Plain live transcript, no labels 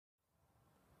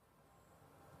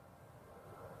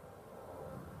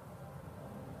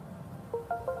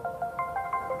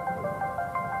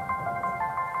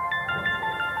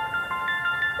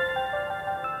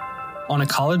On a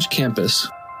college campus,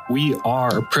 we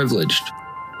are privileged.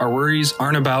 Our worries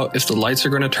aren't about if the lights are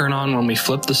going to turn on when we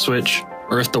flip the switch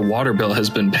or if the water bill has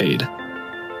been paid.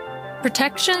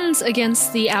 Protections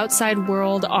against the outside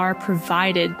world are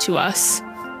provided to us.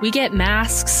 We get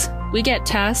masks, we get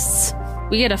tests,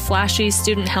 we get a flashy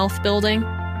student health building.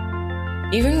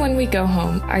 Even when we go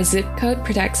home, our zip code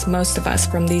protects most of us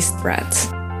from these threats.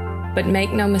 But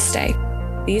make no mistake,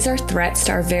 these are threats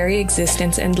to our very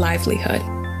existence and livelihood.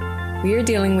 We are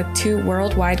dealing with two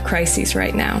worldwide crises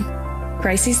right now,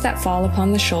 crises that fall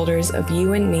upon the shoulders of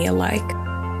you and me alike.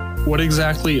 What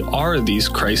exactly are these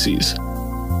crises?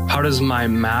 How does my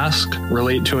mask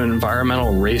relate to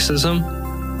environmental racism?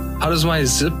 How does my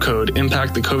zip code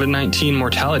impact the COVID-19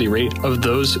 mortality rate of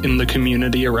those in the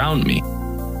community around me?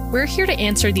 We're here to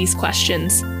answer these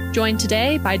questions, joined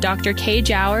today by Dr. Kay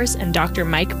Jowers and Dr.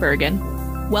 Mike Bergen.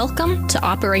 Welcome to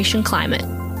Operation Climate.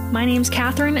 My name's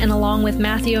Catherine, and along with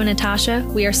Matthew and Natasha,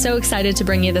 we are so excited to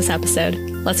bring you this episode.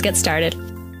 Let's get started.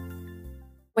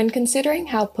 When considering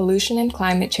how pollution and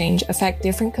climate change affect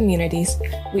different communities,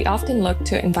 we often look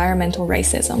to environmental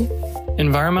racism.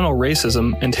 Environmental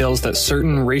racism entails that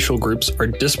certain racial groups are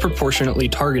disproportionately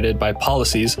targeted by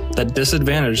policies that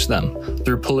disadvantage them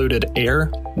through polluted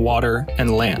air, water,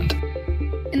 and land.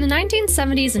 In the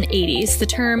 1970s and 80s, the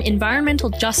term environmental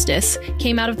justice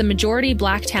came out of the majority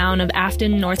Black town of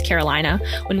Afton, North Carolina,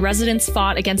 when residents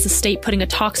fought against the state putting a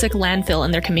toxic landfill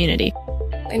in their community.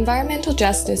 Environmental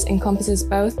justice encompasses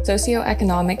both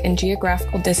socioeconomic and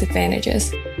geographical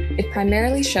disadvantages. It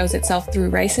primarily shows itself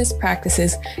through racist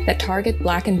practices that target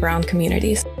Black and Brown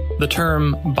communities. The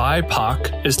term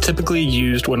BIPOC is typically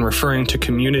used when referring to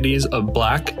communities of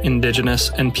Black, Indigenous,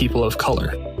 and people of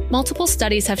color. Multiple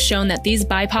studies have shown that these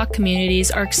BIPOC communities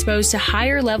are exposed to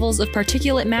higher levels of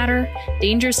particulate matter,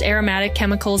 dangerous aromatic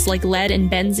chemicals like lead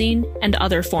and benzene, and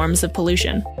other forms of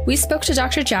pollution. We spoke to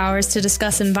Dr. Jowers to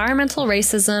discuss environmental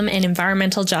racism and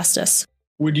environmental justice.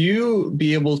 Would you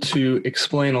be able to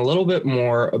explain a little bit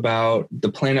more about the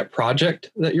Planet Project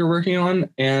that you're working on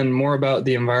and more about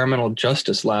the Environmental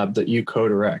Justice Lab that you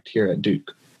co-direct here at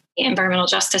Duke? The Environmental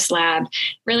Justice Lab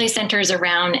really centers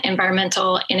around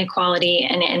environmental inequality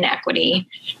and inequity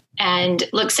and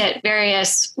looks at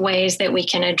various ways that we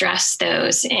can address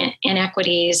those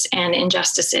inequities and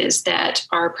injustices that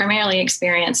are primarily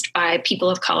experienced by people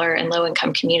of color and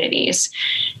low-income communities.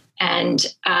 And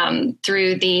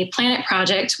through the Planet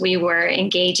Project, we were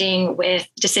engaging with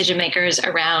decision makers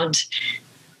around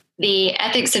the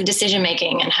ethics of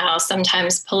decision-making and how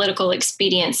sometimes political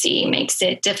expediency makes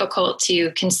it difficult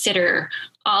to consider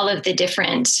all of the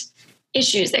different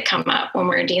issues that come up when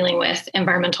we're dealing with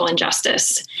environmental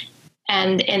injustice.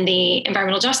 And in the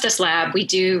Environmental Justice Lab, we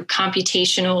do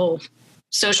computational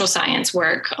social science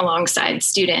work alongside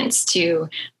students to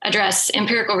address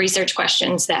empirical research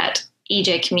questions that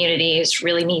EJ communities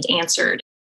really need answered.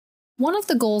 One of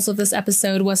the goals of this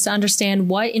episode was to understand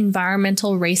what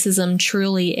environmental racism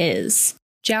truly is.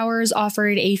 Jowers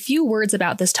offered a few words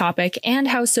about this topic and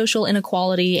how social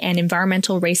inequality and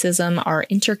environmental racism are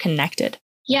interconnected.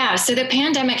 Yeah, so the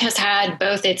pandemic has had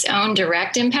both its own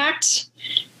direct impact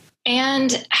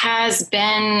and has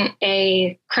been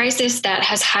a crisis that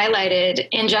has highlighted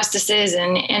injustices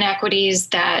and inequities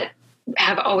that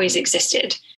have always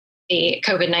existed. The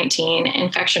COVID-19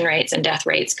 infection rates and death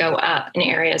rates go up in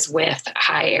areas with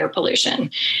high air pollution.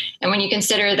 And when you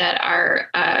consider that our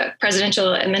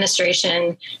presidential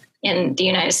administration in the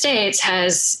United States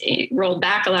has rolled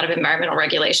back a lot of environmental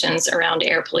regulations around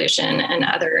air pollution and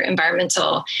other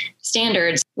environmental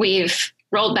standards, we've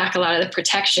rolled back a lot of the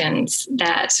protections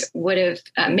that would have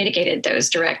mitigated those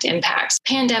direct impacts.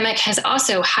 Pandemic has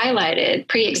also highlighted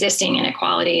pre-existing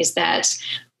inequalities that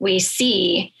we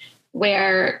see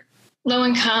where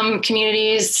low-income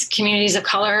communities, communities of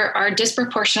color are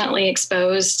disproportionately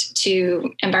exposed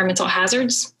to environmental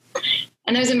hazards.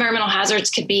 And those environmental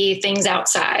hazards could be things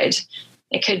outside.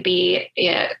 It could be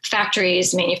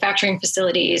factories, manufacturing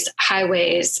facilities,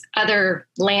 highways, other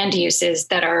land uses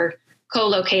that are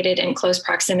co-located in close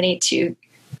proximity to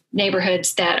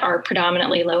neighborhoods that are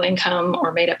predominantly low income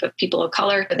or made up of people of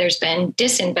color. There's been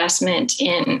disinvestment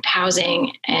in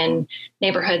housing and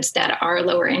neighborhoods that are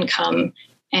lower income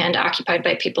and occupied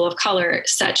by people of color,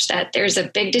 such that there's a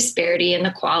big disparity in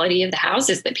the quality of the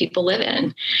houses that people live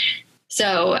in.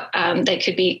 So they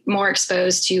could be more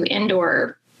exposed to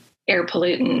indoor air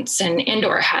pollutants and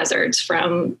indoor hazards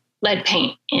from lead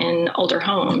paint in older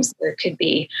homes. There could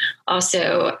be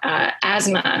also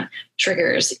asthma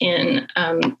triggers in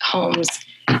homes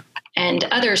and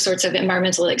other sorts of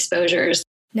environmental exposures.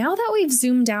 Now that we've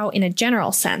zoomed out in a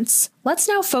general sense, let's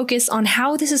now focus on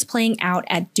how this is playing out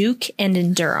at Duke and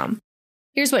in Durham.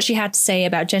 Here's what she had to say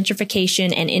about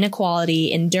gentrification and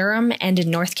inequality in Durham and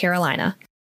in North Carolina.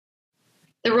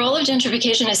 The role of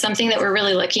gentrification is something that we're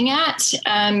really looking at,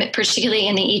 particularly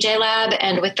in the EJ lab.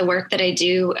 And with the work that I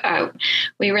do,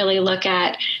 we really look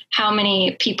at how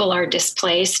many people are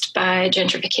displaced by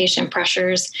gentrification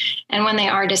pressures. And when they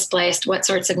are displaced, what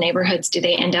sorts of neighborhoods do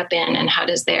they end up in? And how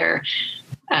does their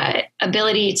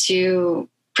ability to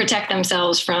protect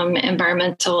themselves from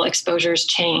environmental exposures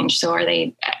change? So are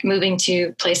they moving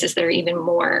to places that are even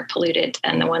more polluted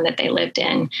than the one that they lived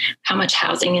in? How much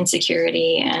housing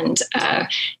insecurity and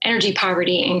energy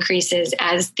poverty increases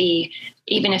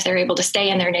even if they're able to stay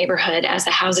in their neighborhood, as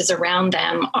the houses around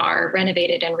them are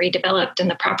renovated and redeveloped and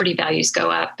the property values go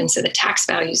up. And so the tax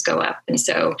values go up. And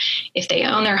so if they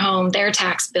own their home, their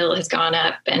tax bill has gone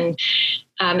up. And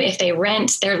if they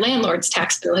rent, their landlord's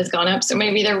tax bill has gone up. So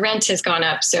maybe their rent has gone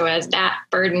up. So as that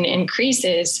burden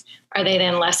increases, are they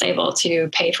then less able to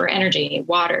pay for energy,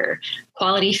 water,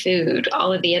 quality food,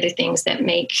 all of the other things that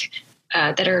make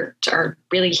that are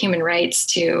really human rights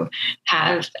to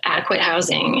have adequate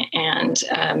housing and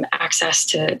access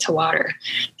to water.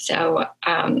 So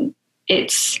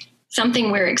it's something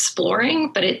we're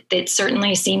exploring, but it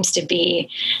certainly seems to be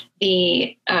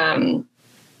the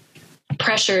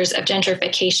pressures of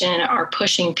gentrification are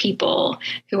pushing people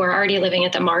who are already living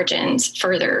at the margins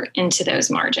further into those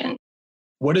margins.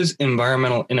 What does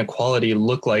environmental inequality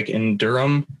look like in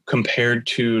Durham compared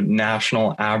to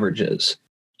national averages?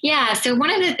 Yeah, so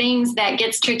one of the things that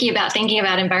gets tricky about thinking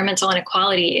about environmental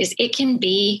inequality is it can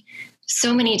be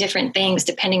so many different things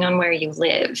depending on where you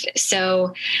live.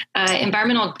 So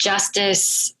environmental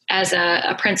justice as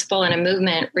a principle and a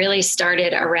movement really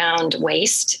started around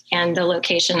waste and the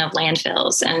location of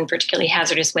landfills, and particularly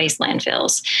hazardous waste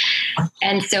landfills.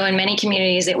 And so in many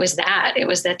communities, it was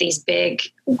that these big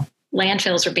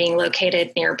landfills were being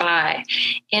located nearby.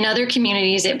 In other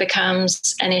communities, it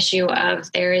becomes an issue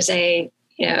of there is a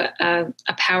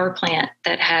power plant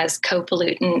that has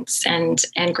co-pollutants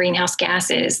and greenhouse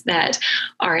gases that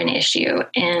are an issue.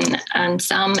 And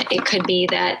some, it could be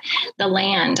that the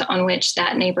land on which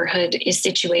that neighborhood is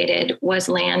situated was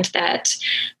land that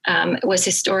was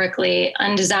historically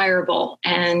undesirable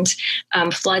and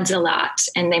floods a lot,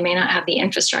 and they may not have the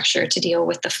infrastructure to deal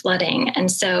with the flooding.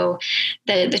 And so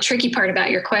the tricky part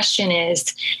about your question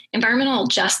is environmental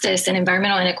justice and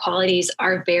environmental inequalities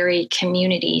are very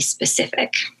community specific.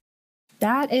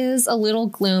 That is a little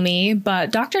gloomy,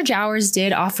 but Dr. Jowers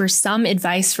did offer some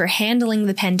advice for handling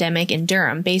the pandemic in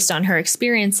Durham based on her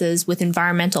experiences with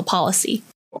environmental policy.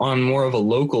 On more of a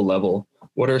local level,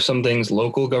 what are some things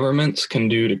local governments can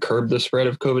do to curb the spread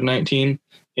of COVID-19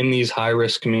 in these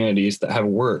high-risk communities that have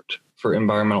worked for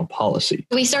environmental policy?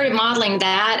 We started modeling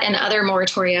that and other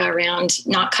moratoria around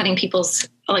not cutting people's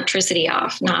electricity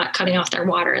off, not cutting off their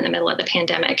water in the middle of the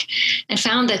pandemic, and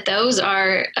found that those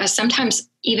are sometimes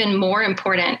even more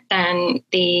important than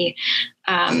the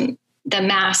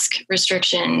mask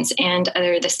restrictions and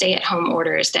the stay-at-home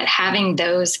orders, that having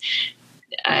those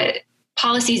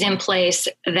policies in place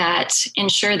that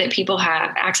ensure that people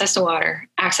have access to water,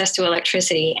 access to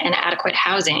electricity, and adequate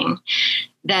housing,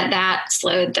 that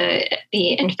slowed the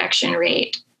infection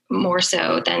rate more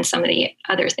so than some of the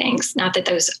other things. Not that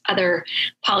those other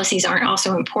policies aren't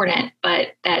also important, but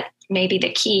that maybe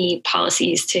the key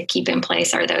policies to keep in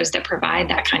place are those that provide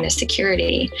that kind of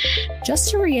security. Just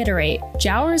to reiterate,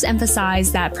 Jowers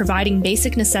emphasized that providing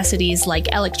basic necessities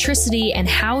like electricity and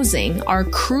housing are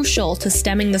crucial to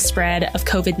stemming the spread of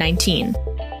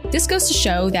COVID-19. This goes to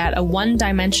show that a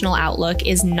one-dimensional outlook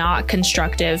is not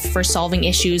constructive for solving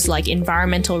issues like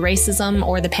environmental racism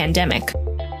or the pandemic.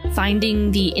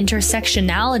 Finding the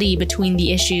intersectionality between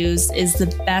the issues is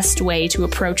the best way to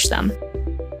approach them.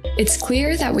 It's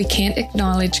clear that we can't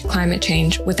acknowledge climate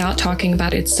change without talking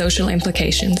about its social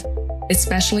implications,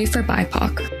 especially for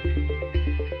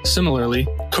BIPOC. Similarly,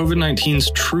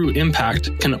 COVID-19's true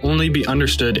impact can only be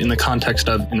understood in the context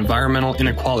of environmental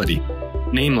inequality,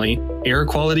 namely air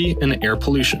quality and air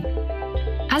pollution.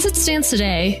 As it stands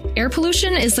today, air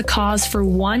pollution is the cause for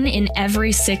 1 in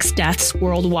every 6 deaths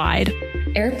worldwide.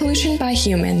 Air pollution by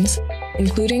humans,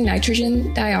 including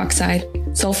nitrogen dioxide,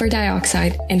 sulfur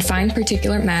dioxide, and fine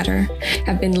particulate matter,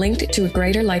 have been linked to a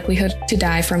greater likelihood to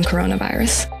die from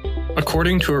coronavirus.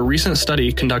 According to a recent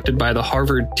study conducted by the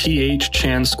Harvard T.H.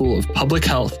 Chan School of Public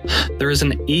Health, there is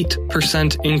an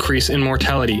 8% increase in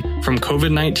mortality from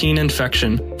COVID-19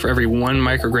 infection for every 1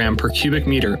 microgram per cubic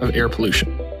meter of air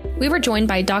pollution. We were joined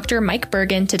by Dr. Mike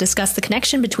Bergen to discuss the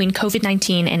connection between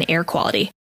COVID-19 and air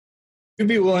quality. You'd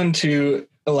be willing to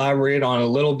elaborate on a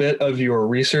little bit of your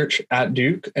research at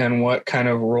Duke and what kind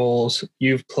of roles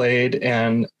you've played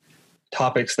and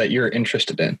topics that you're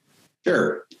interested in?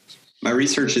 Sure. My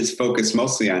research is focused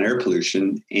mostly on air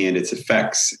pollution and its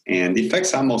effects. And the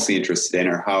effects I'm mostly interested in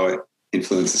are how it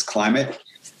influences climate,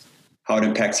 how it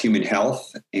impacts human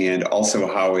health, and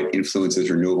also how it influences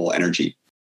renewable energy.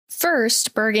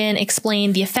 First, Bergen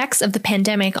explained the effects of the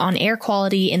pandemic on air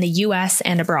quality in the U.S.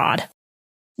 and abroad.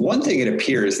 One thing it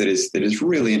appears that is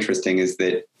really interesting is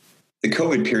that the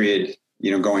COVID period,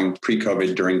 going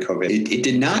pre-COVID, during COVID, it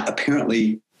did not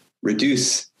apparently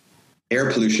reduce air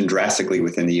pollution drastically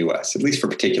within the U.S., at least for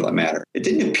particulate matter. It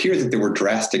didn't appear that there were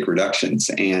drastic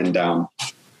reductions, and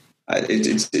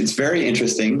it's very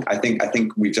interesting. I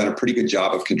think we've done a pretty good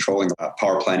job of controlling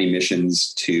power plant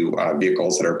emissions to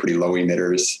vehicles that are pretty low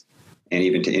emitters, and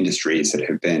even to industries that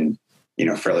have been,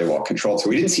 fairly well controlled. So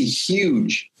we didn't see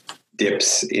huge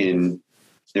dips in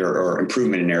or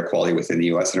improvement in air quality within the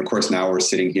U.S. And of course, now we're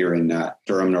sitting here in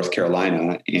Durham, North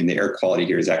Carolina, and the air quality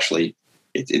here is actually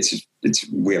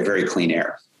we have very clean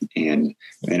air. And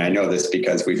I know this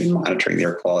because we've been monitoring the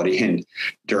air quality in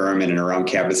Durham and around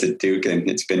campus at Duke, and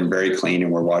it's been very clean,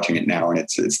 and we're watching it now, and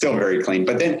it's still very clean.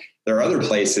 But then there are other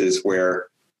places where,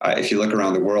 if you look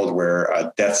around the world,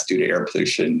 where deaths due to air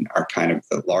pollution are kind of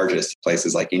the largest,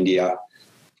 places like India,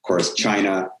 of course,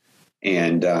 China,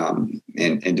 and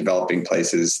developing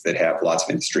places that have lots of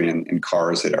industry and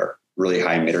cars that are really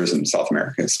high emitters in South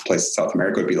America. Places in South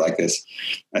America would be like this.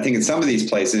 I think in some of these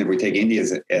places, if we take India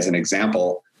as an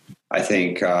example, I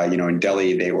think, in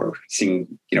Delhi, they were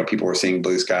seeing, people were seeing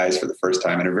blue skies for the first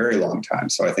time in a very long time.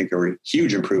 So I think there were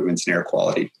huge improvements in air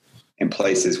quality in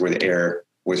places where the air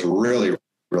was really,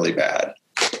 really bad.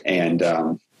 And,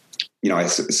 for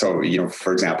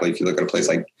example, if you look at a place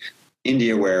like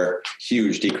India, where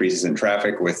huge decreases in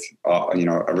traffic with,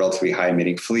 a relatively high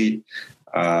emitting fleet,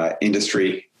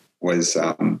 industry was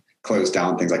closed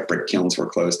down. Things like brick kilns were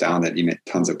closed down that emit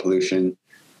tons of pollution,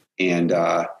 and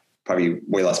probably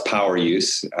way less power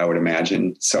use, I would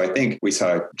imagine. So I think we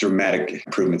saw dramatic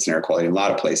improvements in air quality in a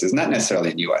lot of places, not necessarily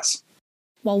in the U.S.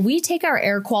 While we take our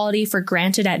air quality for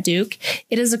granted at Duke,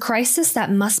 it is a crisis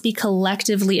that must be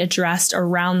collectively addressed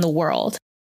around the world.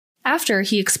 After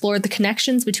he explored the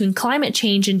connections between climate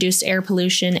change-induced air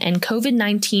pollution and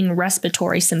COVID-19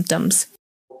 respiratory symptoms.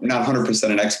 Not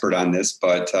 100% an expert on this,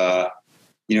 but,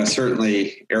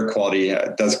 certainly air quality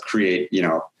does create,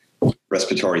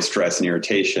 respiratory stress and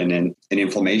irritation and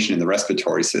inflammation in the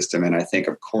respiratory system. And I think,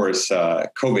 of course,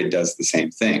 COVID does the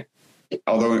same thing.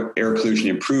 Although air pollution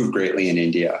improved greatly in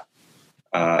India,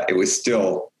 it was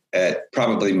still at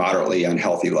probably moderately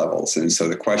unhealthy levels. And so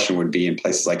the question would be, in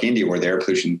places like India, where the air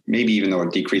pollution, maybe even though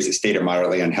it decreased, stayed at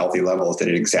moderately unhealthy levels, did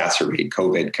it exacerbate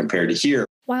COVID compared to here?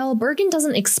 While Bergen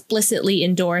doesn't explicitly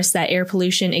endorse that air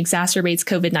pollution exacerbates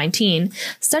COVID-19,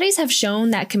 studies have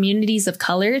shown that communities of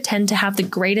color tend to have the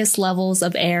greatest levels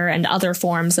of air and other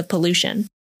forms of pollution,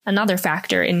 another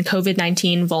factor in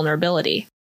COVID-19 vulnerability.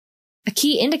 A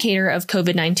key indicator of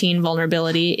COVID-19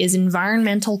 vulnerability is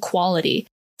environmental quality,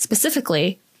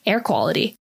 specifically air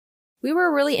quality. We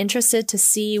were really interested to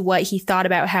see what he thought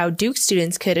about how Duke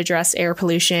students could address air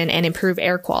pollution and improve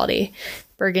air quality.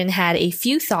 Bergen had a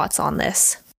few thoughts on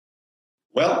this.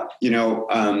 Well,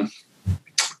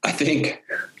 I think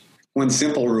one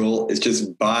simple rule is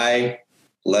just buy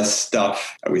less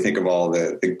stuff. We think of all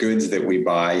the goods that we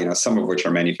buy, some of which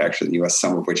are manufactured in the U.S.,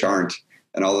 some of which aren't.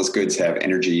 And all those goods have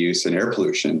energy use and air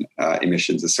pollution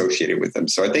emissions associated with them.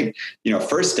 So I think,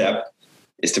 first step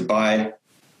is to buy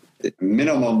the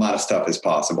minimum amount of stuff as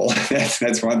possible.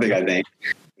 That's one thing I think.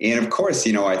 And of course,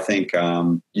 I think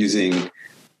using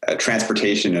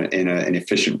transportation in an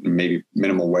efficient, maybe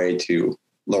minimal way to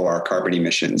lower our carbon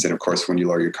emissions. And of course, when you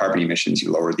lower your carbon emissions,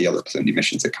 you lower the other pollutant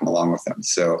emissions that come along with them.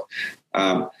 So,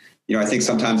 I think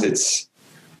sometimes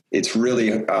it's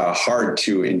really hard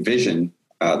to envision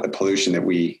the pollution that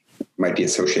we might be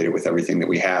associated with everything that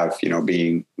we have,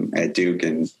 being at Duke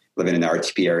and living in the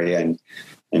RTP area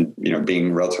and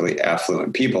being relatively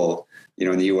affluent people.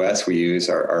 In the U.S., we use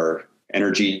our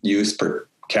energy use per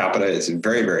capita is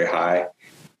very, very high.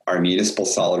 Our municipal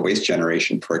solid waste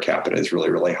generation per capita is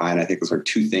really, really high. And I think those are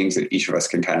two things that each of us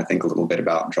can kind of think a little bit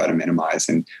about and try to minimize.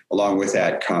 And along with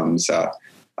that comes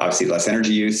obviously less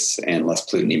energy use and less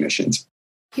pollutant emissions.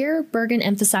 Here, Bergen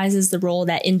emphasizes the role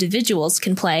that individuals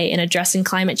can play in addressing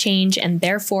climate change and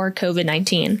therefore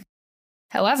COVID-19.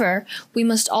 However, we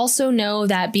must also know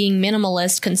that being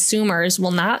minimalist consumers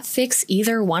will not fix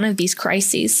either one of these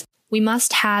crises. We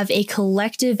must have a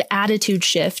collective attitude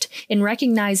shift in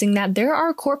recognizing that there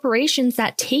are corporations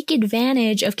that take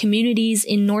advantage of communities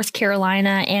in North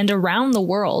Carolina and around the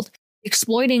world,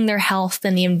 exploiting their health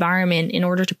and the environment in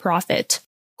order to profit.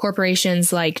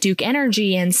 Corporations like Duke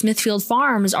Energy and Smithfield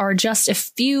Farms are just a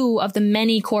few of the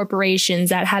many corporations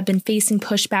that have been facing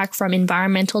pushback from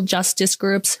environmental justice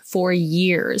groups for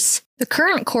years. The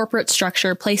current corporate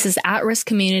structure places at-risk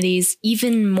communities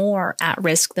even more at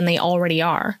risk than they already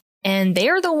are. And they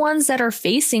are the ones that are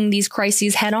facing these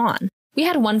crises head on. We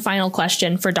had one final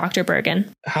question for Dr.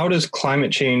 Bergen. How does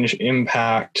climate change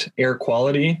impact air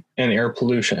quality and air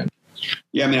pollution?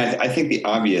 Yeah, I mean, I think the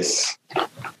obvious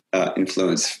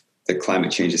influence that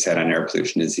climate change has had on air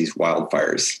pollution is these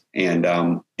wildfires. And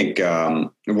I think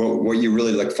what you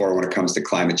really look for when it comes to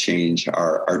climate change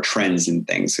are trends and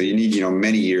things. So you need,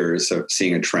 many years of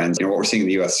seeing a trend. What we're seeing in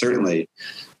the U.S. certainly,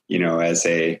 as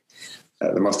the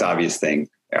most obvious thing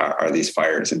are these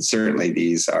fires. And certainly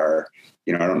these are,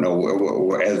 I don't know,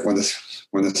 when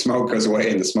the smoke goes away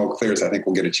and the smoke clears, I think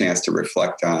we'll get a chance to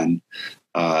reflect on,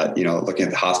 looking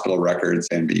at the hospital records.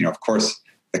 And, of course,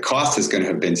 the cost is going to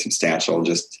have been substantial,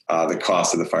 just the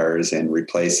cost of the fires and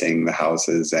replacing the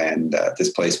houses and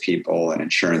displaced people and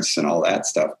insurance and all that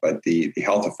stuff. But the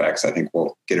health effects, I think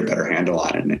we'll get a better handle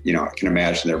on. And, I can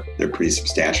imagine they're pretty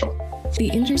substantial. The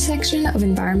intersection of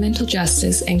environmental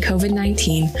justice and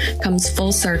COVID-19 comes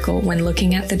full circle when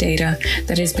looking at the data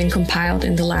that has been compiled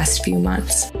in the last few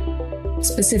months.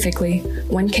 Specifically,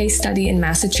 one case study in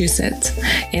Massachusetts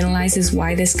analyzes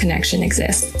why this connection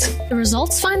exists. The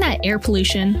results find that air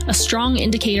pollution, a strong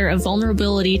indicator of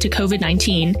vulnerability to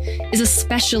COVID-19, is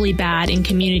especially bad in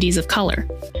communities of color.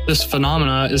 This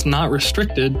phenomena is not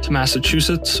restricted to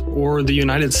Massachusetts or the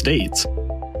United States.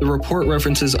 The report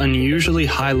references unusually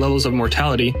high levels of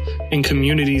mortality in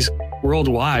communities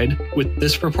worldwide with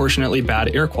disproportionately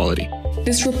bad air quality.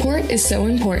 This report is so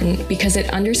important because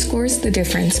it underscores the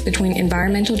difference between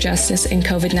environmental justice and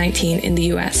COVID-19 in the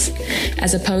U.S.,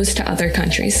 as opposed to other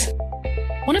countries.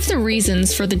 One of the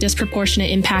reasons for the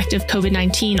disproportionate impact of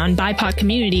COVID-19 on BIPOC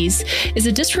communities is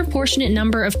a disproportionate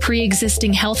number of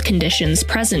pre-existing health conditions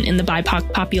present in the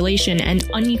BIPOC population and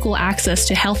unequal access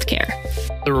to health care.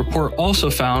 The report also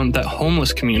found that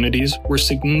homeless communities were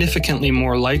significantly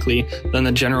more likely than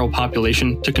the general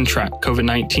population to contract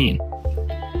COVID-19.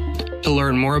 To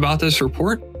learn more about this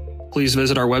report, please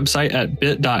visit our website at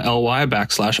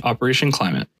bit.ly/Operation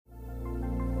Climate.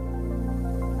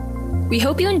 We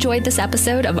hope you enjoyed this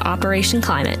episode of Operation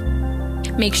Climate.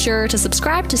 Make sure to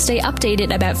subscribe to stay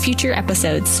updated about future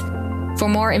episodes. For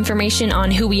more information on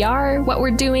who we are, what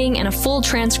we're doing, and a full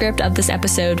transcript of this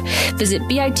episode, visit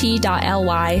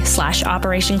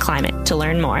bit.ly/Operation Climate to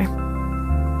learn more.